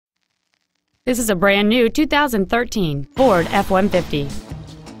This is a brand new 2013 Ford F-150.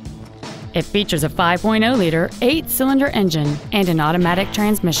 It features a 5.0-liter 8-cylinder engine and an automatic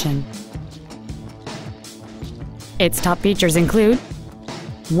transmission. Its top features include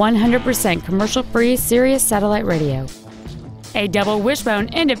 100% commercial-free Sirius satellite radio, a double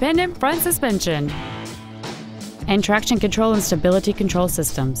wishbone independent front suspension, and traction control and stability control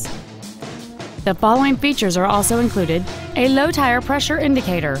systems. The following features are also included: a low tire pressure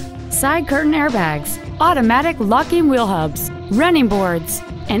indicator, side curtain airbags, automatic locking wheel hubs, running boards,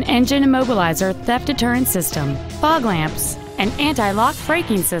 an engine immobilizer theft deterrent system, fog lamps, an anti-lock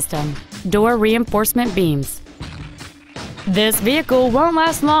braking system, door reinforcement beams. This vehicle won't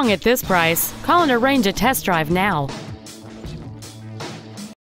last long at this price. Call and arrange a test drive now.